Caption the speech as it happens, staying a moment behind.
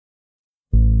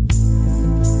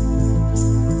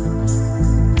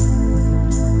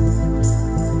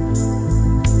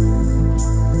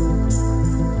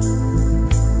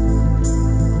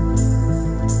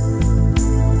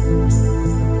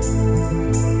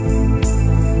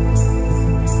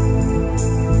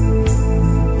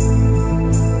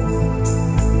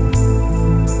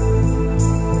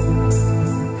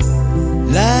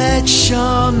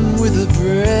with a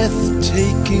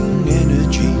breathtaking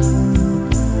energy,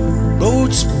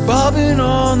 boats bobbing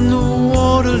on the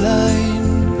waterline.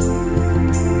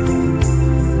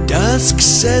 Dusk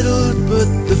settled, but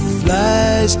the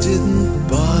flies didn't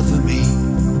bother me.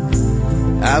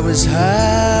 I was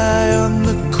high on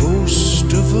the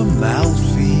coast of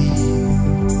Amalfi.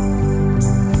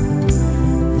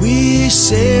 We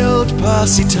sailed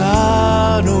past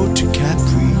Itano to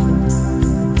Capri,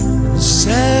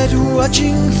 sat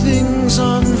watching things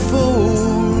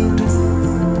unfold,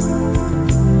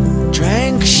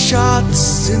 drank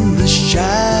shots in the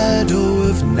shadow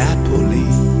of Napoli,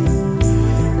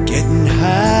 getting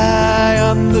high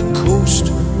on the coast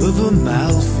of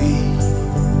Amalfi.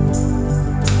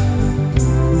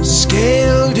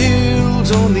 Scaled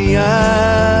hills on the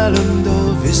island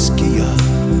of Ischia,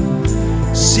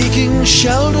 seeking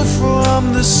shelter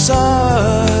from the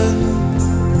sun.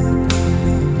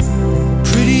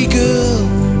 Pretty girl,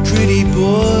 pretty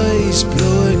boys,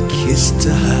 blow a kiss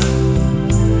to her.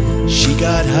 She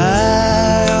got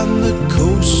high on the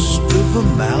coast of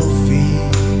Amalfi.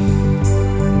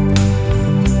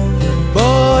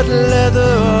 Bought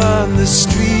leather on the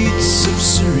streets of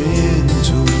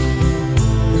Sorrento,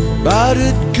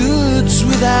 bartered goods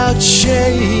without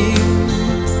shame.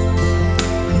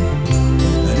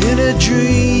 And in a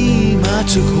dream I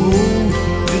took hold,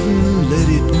 didn't let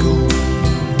it go.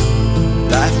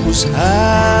 Life was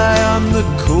high on the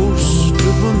coast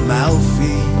of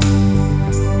Amalfi.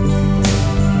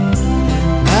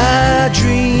 I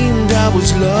dreamed I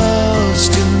was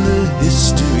lost in the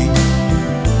history,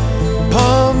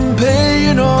 Pompeii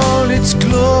in all its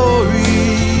glory.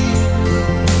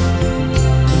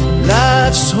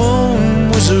 Life's home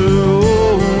was a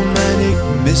romantic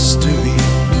mystery.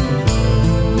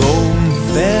 Rome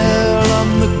fell on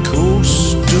the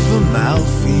coast of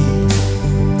Amalfi.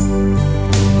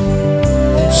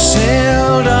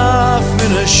 Sailed off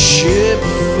in a ship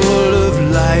full of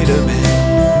lightermen,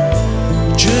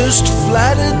 just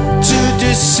flattered to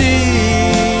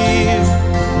deceive.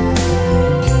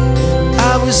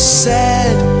 I was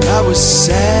sad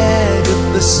at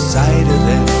the sight of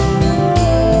them.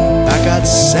 I got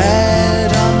sad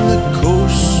on the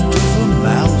coast of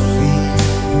Amalfi.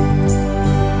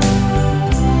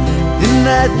 In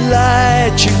that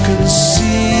light you can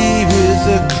see with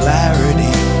a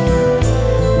clarity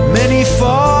many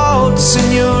faults in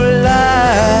your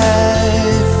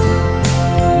life.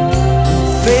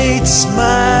 Fate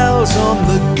smiles on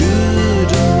the good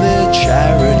and their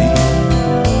charity.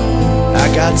 I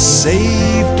got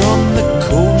saved on the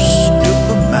coast of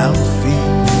Amalfi.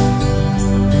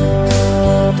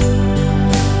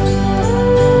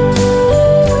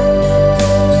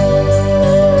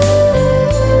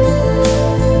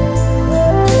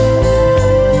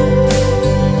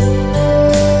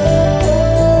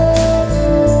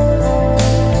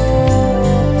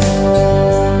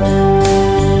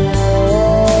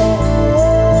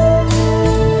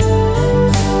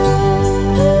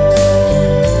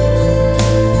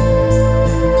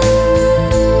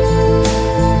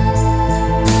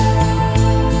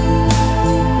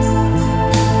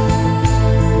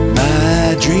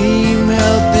 Dream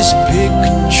held this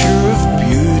picture